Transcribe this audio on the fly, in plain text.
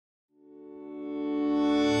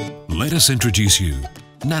Let us introduce you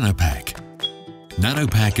NanoPAC.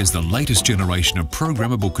 NanoPAC is the latest generation of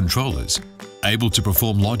programmable controllers able to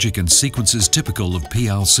perform logic and sequences typical of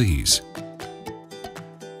PLCs.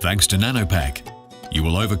 Thanks to NanoPAC, you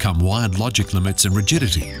will overcome wired logic limits and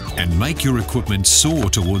rigidity and make your equipment soar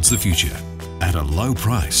towards the future at a low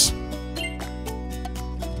price.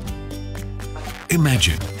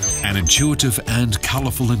 Imagine an intuitive and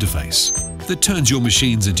colourful interface that turns your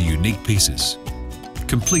machines into unique pieces,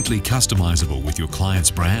 completely customizable with your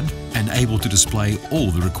client's brand and able to display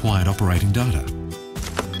all the required operating data.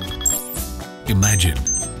 Imagine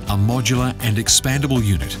a modular and expandable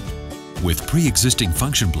unit with pre-existing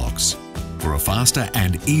function blocks for a faster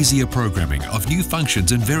and easier programming of new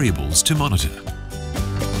functions and variables to monitor.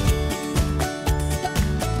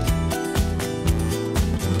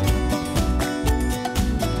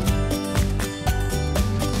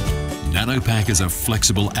 NanoPAC is a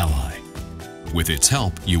flexible ally. With its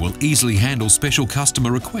help, you will easily handle special customer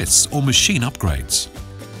requests or machine upgrades.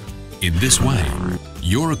 In this way,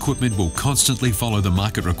 your equipment will constantly follow the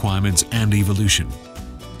market requirements and evolution.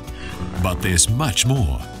 But there's much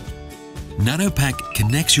more. NanoPAC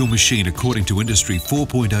connects your machine according to Industry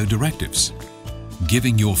 4.0 directives,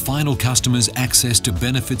 giving your final customers access to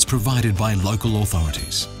benefits provided by local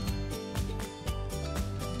authorities.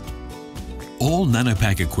 All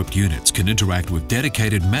NanoPAC-equipped units can interact with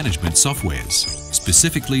dedicated management softwares,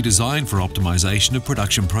 specifically designed for optimization of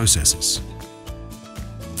production processes.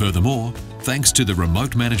 Furthermore, thanks to the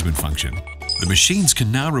remote management function, the machines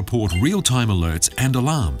can now report real-time alerts and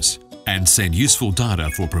alarms and send useful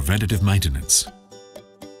data for preventative maintenance.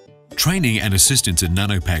 Training and assistance in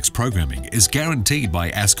NanoPAC's programming is guaranteed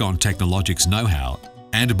by Ascon Tecnologic's know-how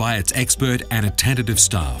and by its expert and attentive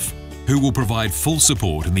staff, who will provide full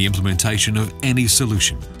support in the implementation of any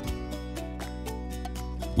solution.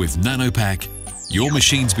 With NanoPAC, your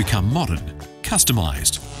machines become modern,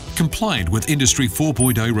 customized, compliant with Industry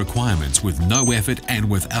 4.0 requirements with no effort and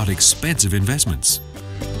without expensive investments.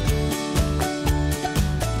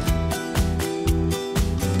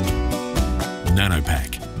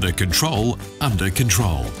 NanoPAC, the control under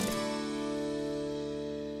control.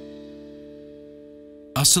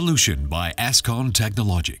 A solution by Ascon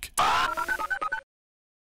Tecnologic.